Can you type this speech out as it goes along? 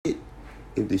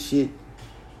if the shit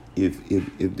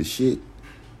if the shit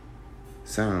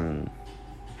sound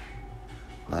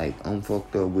like I'm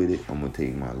fucked up with it, I'm gonna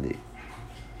take my lick.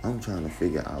 I'm trying to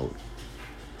figure out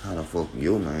how the fuck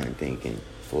your mind thinking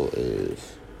for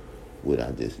as what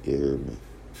I just heard me.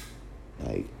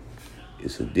 Like,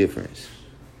 it's a difference.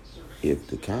 If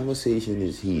the conversation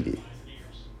is heated,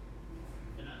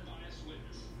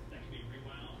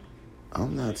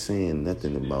 I'm not saying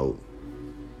nothing about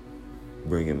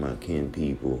bringing my kin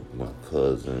people, my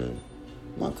cousin.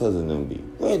 My cousin them be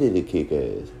ready to kick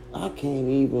ass. I can't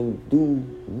even do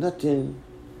nothing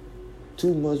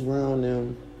too much around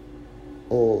them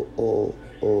or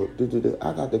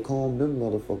I got to calm them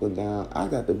motherfuckers down. I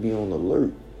got to be on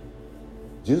alert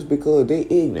just because they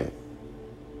ignorant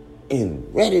and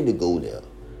ready to go there.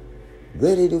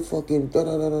 Ready to fucking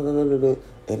da-da-da-da-da-da-da.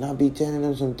 And I be telling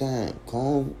them sometimes,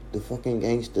 calm the fucking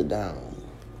gangster down.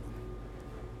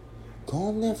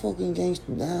 Calm that fucking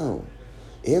gangster down.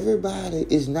 Everybody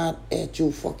is not at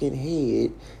your fucking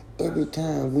head every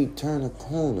time we turn a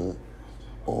corner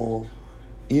or,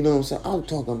 you know what I'm saying? I'm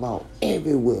talking about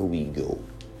everywhere we go.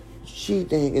 She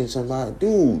thinking somebody,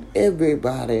 dude,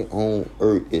 everybody on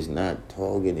earth is not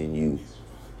targeting you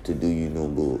to do you no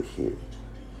bullshit.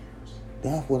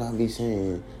 That's what I be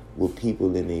saying with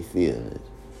people in their feelings.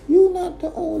 You not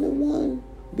the only one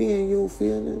being your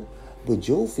feelings, but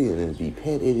your feelings be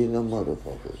petted in a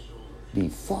motherfucker. Be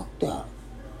fucked up.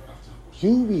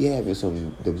 You be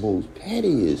having the most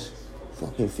pettiest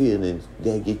fucking feelings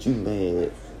that get you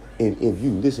mad. And if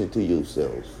you listen to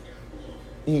yourself,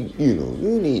 you know,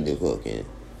 you need to fucking.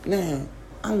 Now,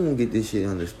 I won't get this shit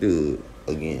understood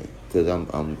again, cause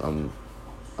I'm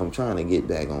trying to get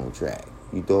back on track.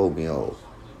 You throw me off.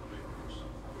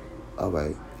 All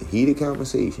right, heated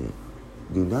conversation.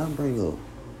 Do not bring up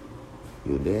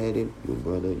your daddy, your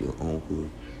brother, your uncle,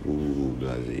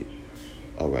 blah.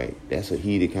 All right, that's a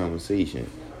heated conversation.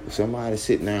 If somebody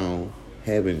sitting down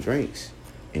having drinks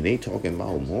and they talking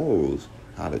about morals,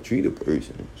 how to treat a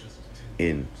person,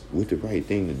 and what the right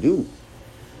thing to do.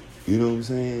 You know what I'm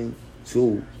saying?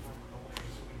 So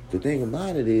the thing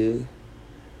about it is,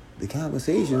 the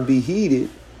conversation be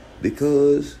heated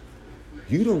because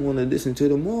you don't want to listen to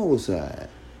the moral side.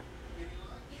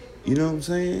 You know what I'm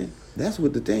saying? That's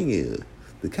what the thing is.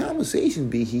 The conversation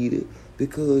be heated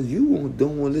because you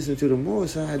don't want to listen to the moral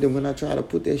side. Then when I try to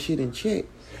put that shit in check,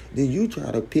 then you try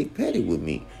to pick petty with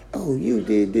me. Oh, you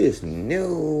did this.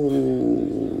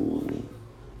 No.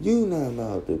 You not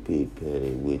about to pick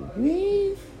petty with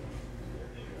me.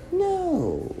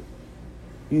 No.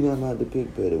 You not about to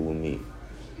pick petty with me.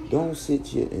 Don't sit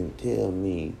here and tell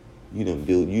me you done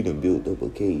built up a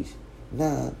case.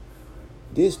 Nah,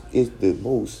 this is the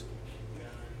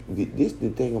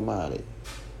thing about it.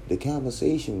 The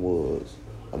conversation was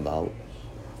about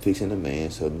fixing a man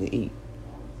something to eat.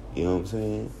 You know what I'm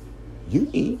saying? You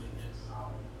eat.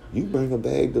 You bring a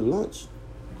bag to lunch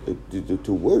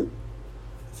to work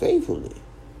faithfully.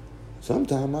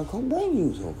 Sometimes I come bring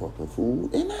you some fucking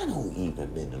food and I don't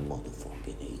even been the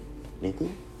motherfucking eat, nigga.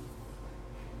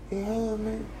 You heard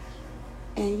me?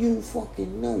 And you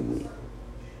fucking know it.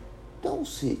 Don't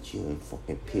sit here and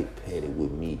fucking pick petty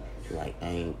with me like I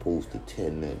ain't supposed to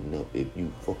tear nothing up if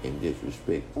you fucking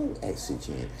disrespect. Don't sit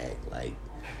here and act like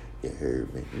you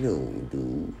heard me. No,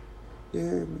 dude. You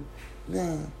heard me?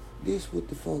 Nah, this what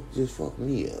the fuck just fucked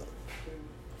me up.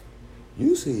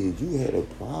 You said you had a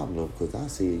problem because I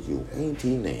said your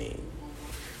auntie name.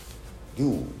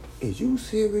 Dude, is you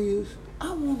serious?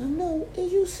 I want to know,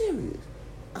 is you serious?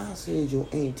 I said your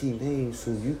auntie name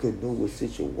so you could know what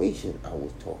situation I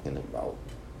was talking about.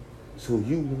 So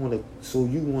you won't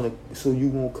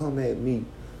come at me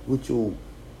with your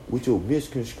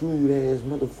misconstrued ass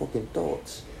motherfucking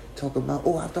thoughts. Talking about,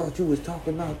 oh, I thought you was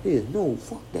talking about this. No,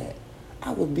 fuck that.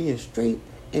 I was being straight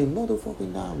and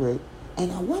motherfucking direct,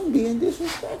 and I wasn't being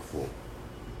disrespectful.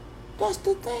 That's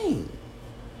the thing.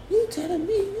 You telling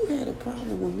me you had a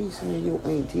problem with me saying your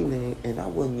auntie name, and I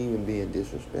wasn't even being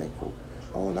disrespectful.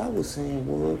 All I was saying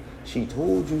was, she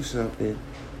told you something,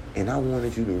 and I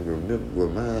wanted you to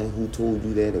remind who told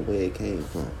you that and where it came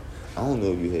from. I don't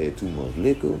know if you had too much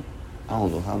liquor. I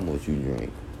don't know how much you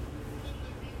drank.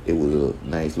 It was a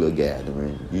nice little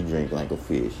gathering. You drank like a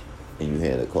fish, and you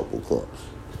had a couple cups.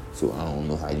 So I don't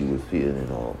know how you was feeling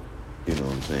or, you know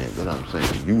what I'm saying? But I'm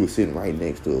saying, you were sitting right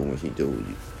next to her when she told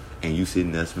you, and you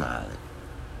sitting there smiling.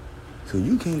 So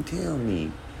you can't tell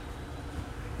me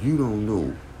you don't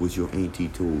know what your auntie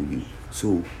told you.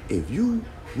 So if you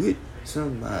with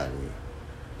somebody,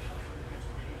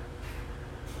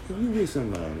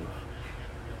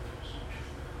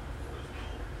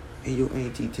 and your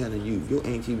auntie telling you, your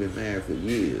auntie been married for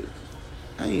years,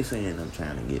 I ain't saying I'm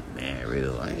trying to get married,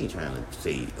 or I ain't trying to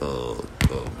say, blah,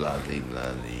 blah, blah,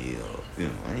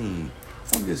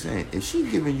 I'm just saying, if she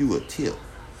giving you a tip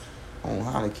on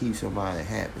how to keep somebody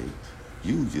happy,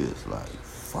 you just like,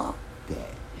 fuck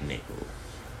that nigga.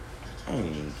 I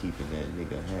ain't keeping that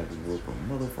nigga happy with a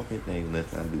motherfucking thing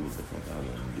unless I do what the fuck I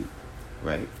want to do.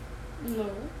 Right? No.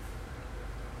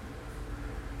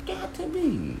 Got to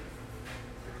be,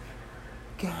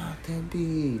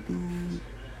 dude.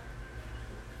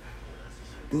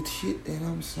 The shit that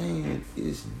I'm saying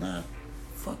is not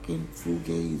fucking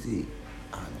fugazi.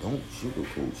 I don't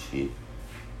sugarcoat shit.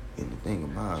 And the thing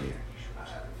about it,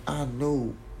 I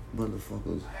know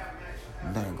motherfuckers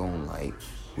not gonna like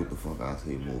what the fuck I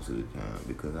say most of the time,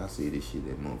 because I say this shit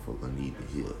that motherfucker need to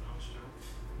hear.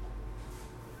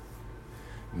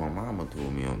 My mama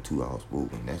told me I'm too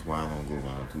outspoken. That's why I don't go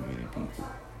around too many people.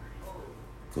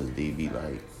 Because they be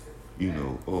like,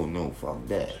 oh no, fuck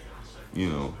that.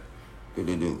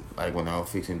 Like when I was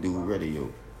fixing dude radio,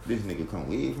 this nigga come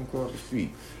way from across the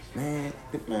street. Man,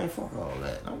 fuck all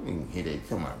that. I don't even hear that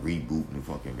talking about rebooting the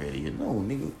fucking radio. No,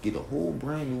 nigga, get a whole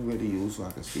brand new radio so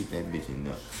I can stick that bitch in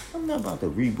there. I'm not about to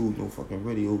reboot no fucking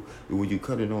radio when you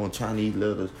cut it on Chinese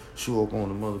letters, show up on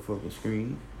the motherfucking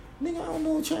screen. Nigga, I don't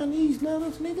know Chinese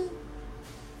letters, nigga.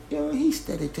 Yo, he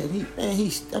steady telling I'm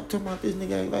talking about this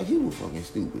nigga like he was fucking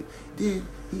stupid. Then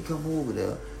he come over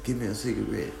there, give me a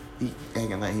cigarette. He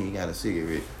acting like he ain't got a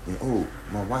cigarette. And oh,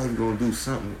 my wife gonna do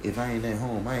something if I ain't at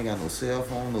home. I ain't got no cell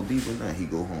phone, no beeper, nothing. He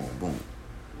go home, boom.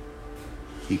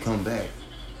 He come back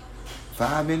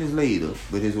 5 minutes later,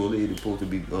 but his old lady supposed to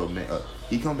be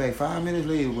he come back 5 minutes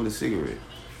later with a cigarette.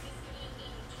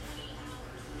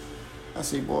 I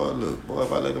say, boy,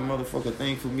 if I let a motherfucker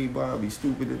think for me, boy, I'll be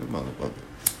stupid as a motherfucker.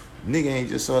 Nigga ain't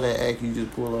just saw that act you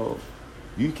just pulled off.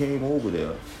 You came over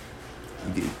there.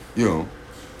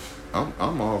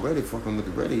 I'm already fucking with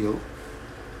the radio.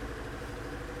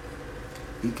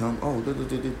 He come,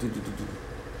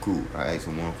 cool. I asked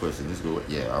him one question. Let's go.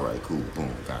 Yeah, all right, cool.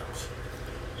 Boom, gosh.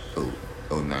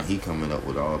 Oh, now he coming up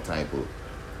with all type of,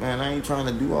 man, I ain't trying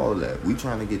to do all that. We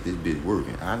trying to get this bitch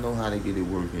working. I know how to get it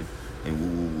working,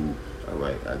 and woo. All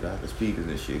right, I got the speakers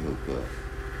and shit hooked up.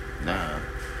 Now,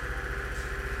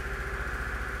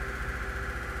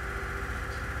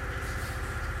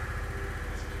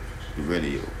 the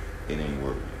radio, it ain't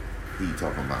working. He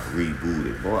talking about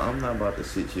rebooted. Boy, I'm not about to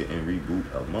sit here and reboot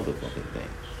a motherfucking thing.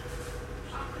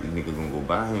 These niggas gonna go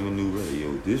buy him a new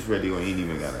radio. This radio ain't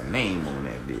even got a name on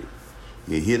that bitch.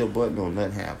 You hit a button, don't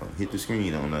nothing happen. Hit the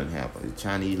screen, don't nothing happen. It's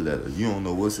Chinese letters. You don't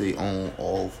know what say on,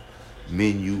 off,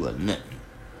 menu, or nothing.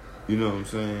 You know what I'm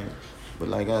saying? But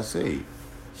like I say,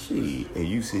 and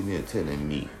you sitting there telling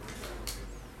me,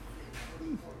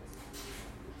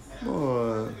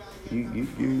 boy,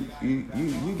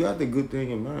 you got the good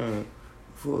thing in mind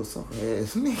for a sucker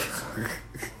ass nigga.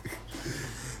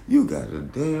 You got a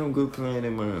damn good plan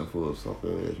in mind for a sucker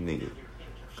ass nigga.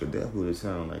 Cause that's what it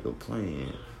sound like, a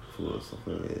plan for a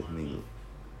sucker ass nigga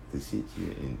to sit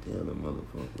here and tell a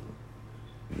motherfucker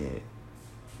that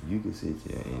you can sit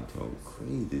here and talk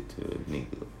crazy to a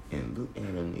nigga and look at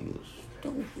a nigga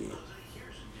stupid.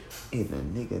 And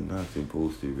a nigga not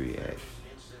supposed to react.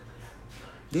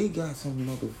 They got some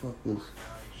motherfuckers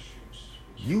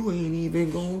you ain't even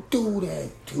gonna do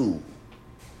that to.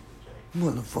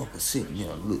 Motherfuckers sitting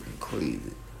there looking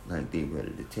crazy. Like they ready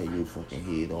to tear your fucking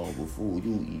head off before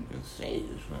you even say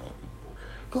something.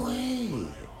 Go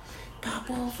ahead. Pop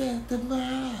off at the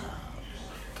mouth.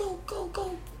 Go.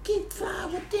 Get fly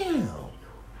with them.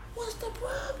 What's the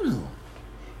problem?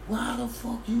 Why the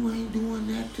fuck you ain't doing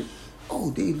that to...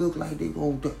 Oh, they look like they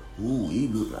gonna do... Ooh, he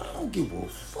look like... I don't give a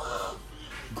fuck.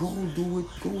 Go do it.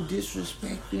 Go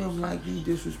disrespect them like you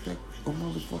disrespect a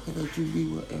motherfucker that you be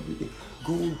with every day.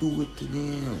 Go do it to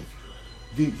them.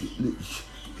 You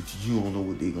don't know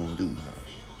what they gonna do, huh?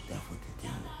 That's what they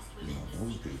do. You don't know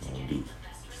what they gonna do.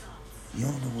 You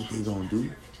don't know what they gonna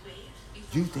do.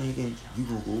 You thinking you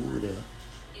gonna go over there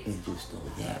and just start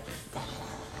yapping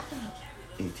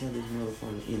and tell this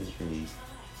motherfucker anything,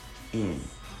 and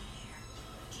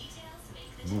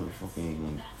motherfucker ain't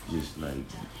gonna just like,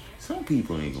 some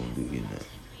people ain't gonna do you nothing.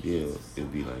 It'll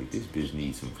be like, this bitch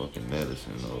needs some fucking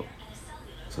medicine or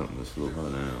something to slow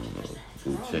her down or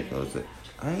go check her.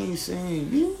 I ain't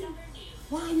saying you.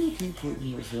 Why you keep putting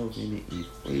yourself in the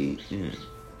equation?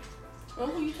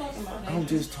 What were you talking about? I'm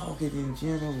just talking in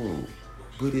general.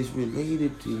 But it's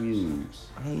related to you.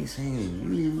 I ain't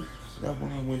saying you. That's why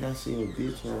when I say a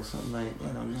bitch or something like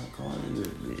that, I'm not calling you a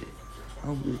bitch.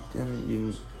 I'm just telling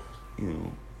you,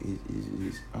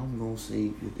 I'm going to say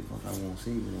what the fuck I want to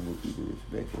say when I'm with people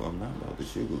respectful. I'm not about to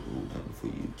sugarcoat nothing for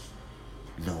you.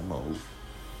 No more.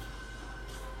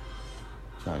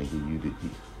 trying to give you the.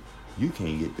 You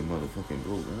can't get the motherfucking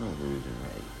broke down version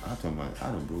right. I'm talking about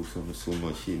I done broke so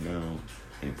much shit down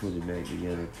and put it back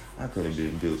together. I could have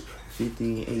been built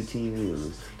 15, 18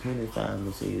 wheelers, 25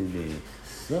 Mercedes-Benz,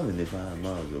 75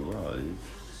 Maserati,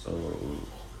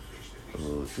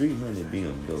 300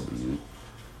 BMW,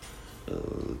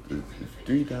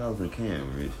 3,000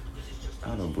 Camrys.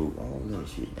 I done broke all that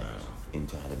shit down and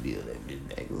try to build that bitch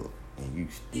back up. And you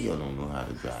still don't know how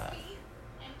to drive.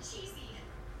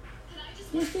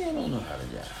 You still don't know how to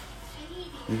drive.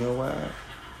 You know why?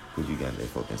 Because you got that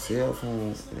fucking cell phone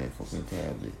and that fucking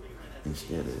tablet.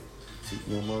 Instead of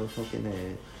sitting your motherfucking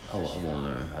ass, oh, I want to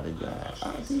learn how to drive.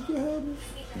 I'll teach you how to.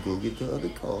 Go get the other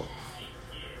car.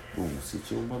 Boom,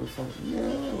 sit your motherfucking.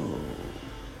 No.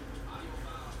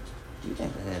 You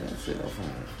got to have that cell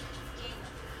phone.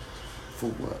 For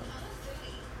what?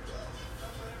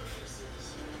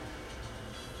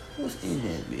 What's in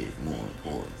that bitch more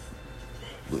important?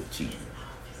 But cheating.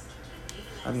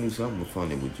 I knew something was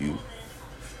funny with you.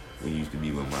 We used to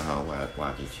be with my house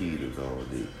watching cheaters all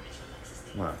day.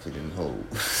 Watching them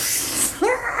hoes.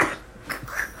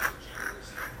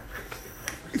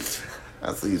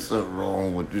 I see something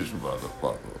wrong with this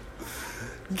motherfucker.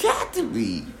 Got to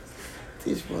be.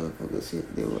 This motherfucker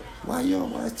sitting there. Why y'all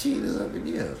watch cheaters up in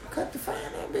here? Cut the fire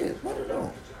that bitch. Put it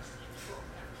on.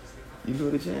 You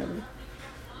know the channel?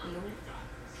 No.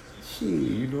 Shit,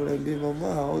 you know that bitch on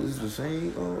my house is the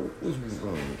same. Which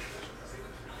one wrong?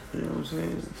 You know what I'm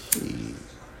saying? Shit.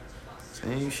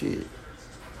 Same shit.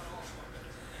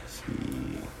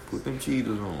 Shit. Put them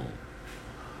cheaters on.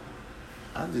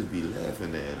 I just be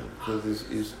laughing at them. Because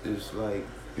it's like,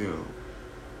 you know,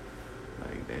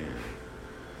 like, damn.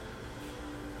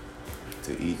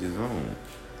 To each his own.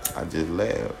 I just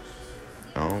laugh.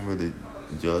 I don't really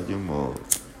judge him or,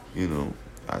 you know,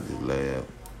 I just laugh.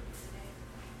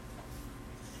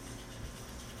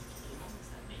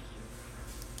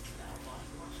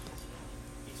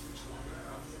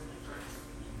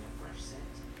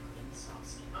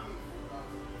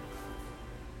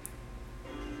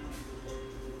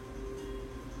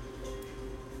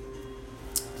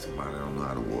 Somebody don't know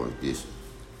how to wash this.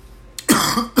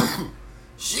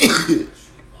 Shit.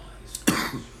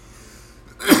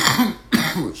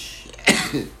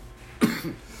 Shit.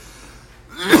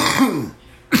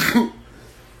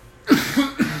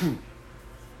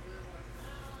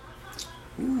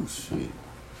 Ooh, shit.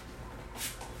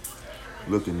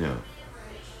 Looking now.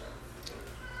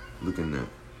 Looking now.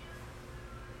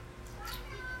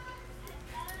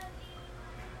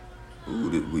 Ooh,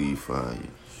 that weed fire.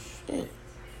 Shit.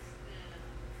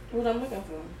 What I'm looking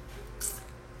for?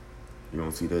 You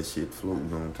don't see that shit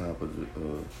floating on top of the,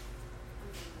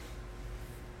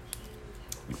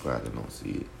 you probably don't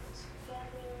see it.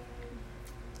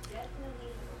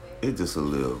 It's just a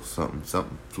little something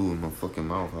flew in my fucking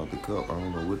mouth out the cup. I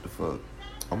don't know what the fuck.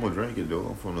 I'm gonna drink it though.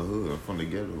 I'm from the hood. I'm from the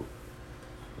ghetto.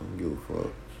 I don't give a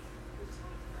fuck.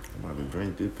 I'm about to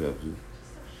drink this Pepsi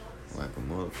like a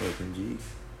motherfucking G.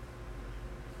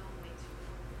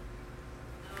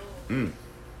 Can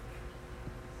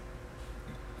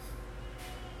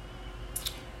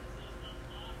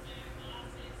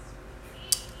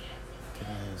I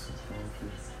have some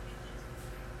coffee?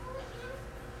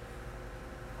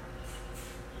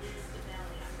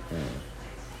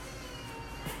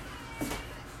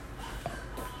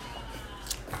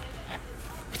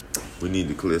 We need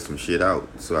to clear some shit out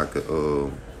so I could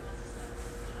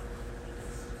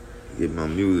get my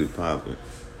music popping.